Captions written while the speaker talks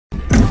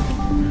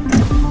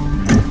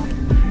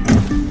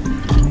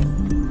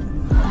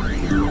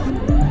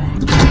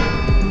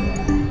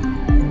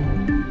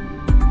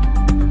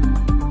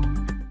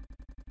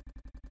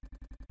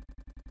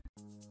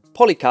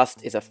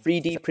POLYCAST is a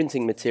 3D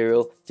printing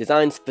material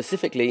designed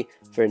specifically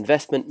for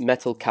investment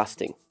metal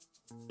casting.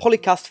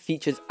 POLYCAST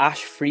features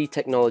ash-free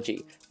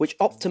technology, which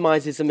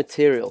optimizes the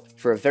material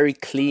for a very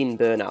clean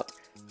burnout,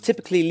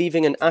 typically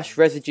leaving an ash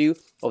residue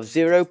of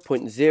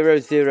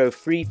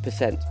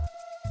 0.003%.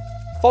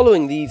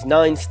 Following these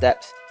 9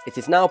 steps, it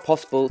is now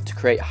possible to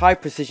create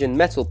high-precision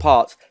metal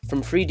parts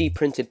from 3D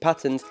printed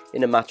patterns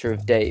in a matter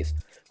of days.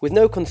 With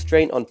no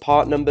constraint on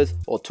part numbers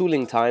or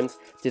tooling times,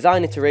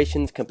 design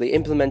iterations can be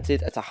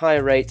implemented at a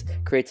higher rate,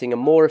 creating a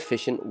more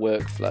efficient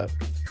workflow.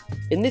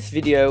 In this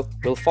video,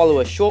 we'll follow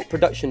a short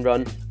production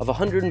run of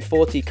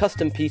 140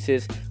 custom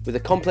pieces with a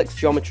complex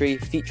geometry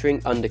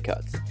featuring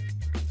undercuts.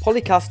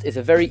 POLYCAST is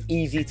a very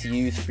easy to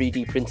use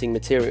 3D printing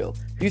material.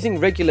 Using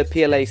regular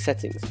PLA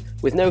settings,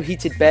 with no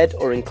heated bed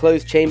or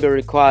enclosed chamber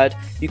required,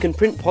 you can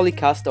print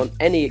POLYCAST on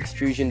any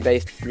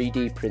extrusion-based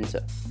 3D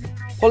printer.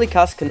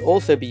 POLYCAST can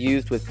also be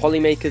used with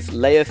Polymaker's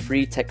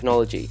layer-free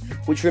technology,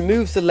 which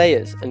removes the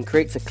layers and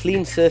creates a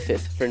clean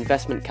surface for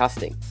investment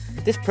casting.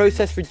 This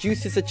process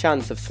reduces the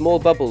chance of small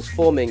bubbles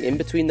forming in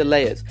between the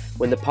layers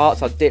when the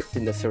parts are dipped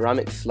in the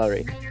ceramic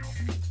slurry.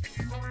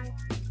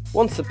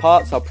 Once the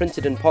parts are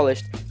printed and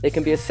polished, they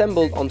can be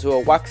assembled onto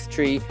a wax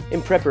tree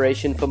in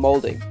preparation for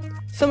moulding.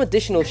 Some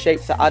additional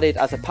shapes are added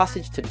as a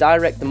passage to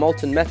direct the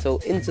molten metal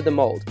into the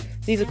mould.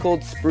 These are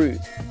called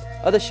sprues.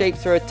 Other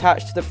shapes are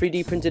attached to the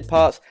 3D printed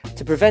parts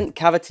to prevent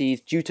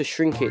cavities due to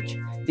shrinkage.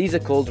 These are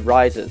called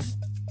risers.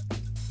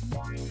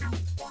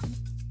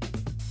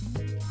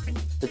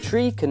 The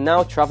tree can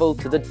now travel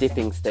to the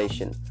dipping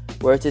station,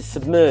 where it is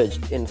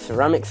submerged in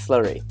ceramic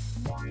slurry.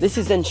 This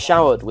is then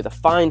showered with a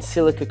fine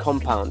silica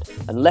compound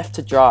and left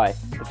to dry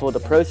before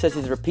the process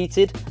is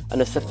repeated and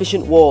a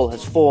sufficient wall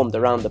has formed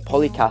around the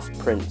POLYCAST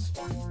prints.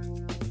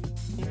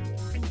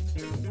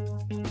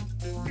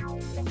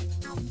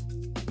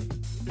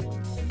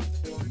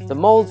 The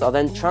moulds are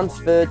then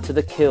transferred to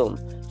the kiln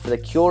for the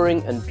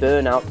curing and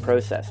burnout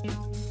process.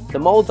 The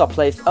moulds are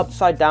placed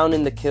upside down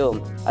in the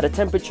kiln at a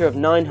temperature of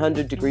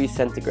 900 degrees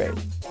centigrade.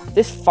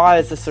 This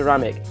fires the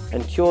ceramic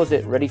and cures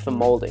it ready for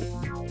moulding.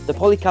 The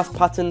POLYCAST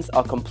patterns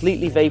are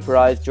completely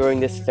vaporized during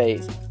this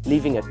phase,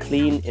 leaving a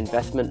clean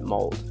investment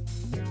mould.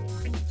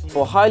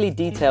 For highly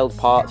detailed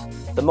parts,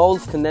 the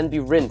moulds can then be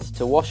rinsed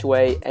to wash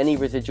away any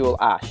residual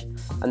ash,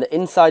 and the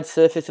inside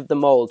surface of the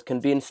mould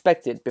can be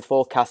inspected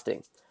before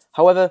casting.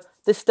 However,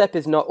 this step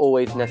is not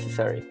always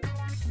necessary.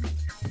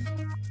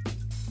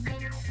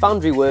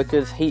 Foundry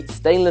workers heat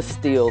stainless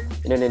steel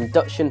in an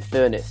induction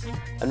furnace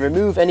and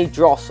remove any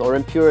dross or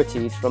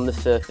impurities from the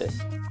surface.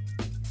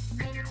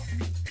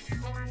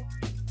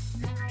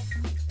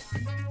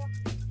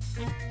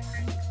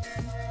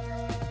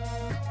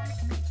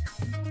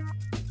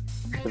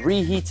 The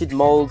reheated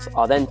moulds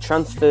are then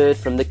transferred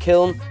from the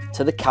kiln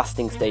to the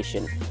casting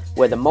station,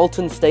 where the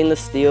molten stainless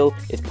steel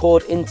is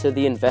poured into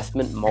the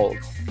investment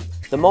moulds.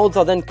 The moulds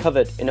are then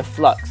covered in a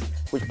flux,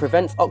 which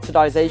prevents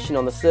oxidization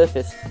on the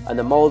surface, and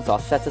the moulds are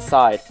set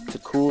aside to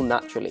cool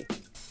naturally.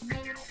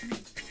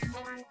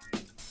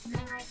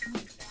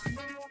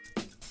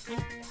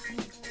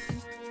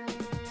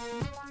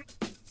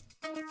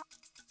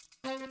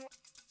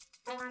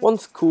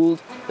 Once cooled,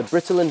 the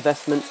brittle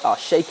investments are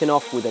shaken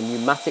off with a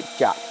pneumatic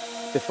jack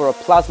before a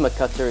plasma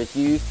cutter is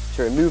used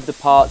to remove the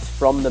parts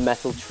from the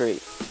metal tree.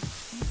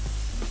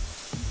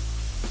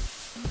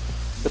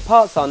 The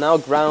parts are now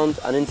ground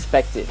and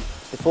inspected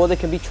before they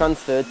can be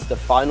transferred to the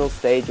final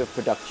stage of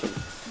production.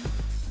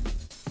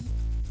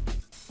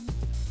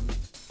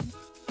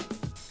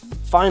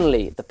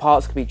 Finally, the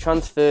parts can be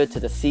transferred to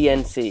the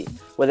CNC,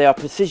 where they are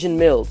precision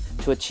milled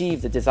to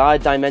achieve the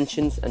desired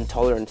dimensions and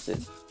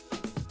tolerances.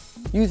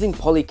 Using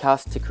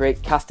POLYCAST to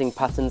create casting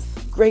patterns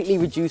greatly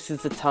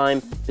reduces the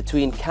time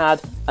between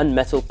CAD and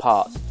metal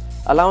parts,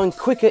 allowing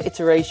quicker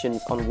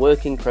iterations on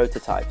working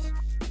prototypes.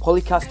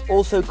 POLYCAST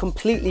also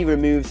completely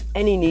removes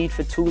any need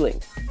for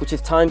tooling, which is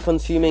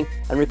time-consuming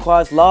and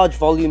requires large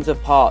volumes of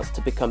parts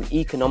to become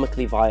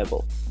economically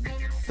viable.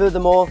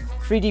 Furthermore,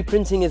 3D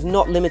printing is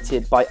not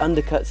limited by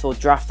undercuts or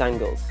draft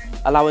angles,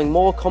 allowing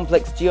more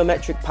complex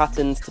geometric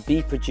patterns to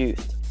be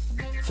produced.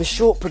 For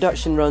short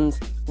production runs,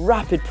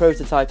 rapid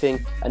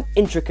prototyping, and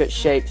intricate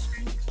shapes,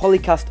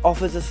 POLYCAST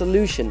offers a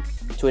solution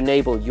to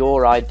enable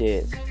your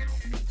ideas.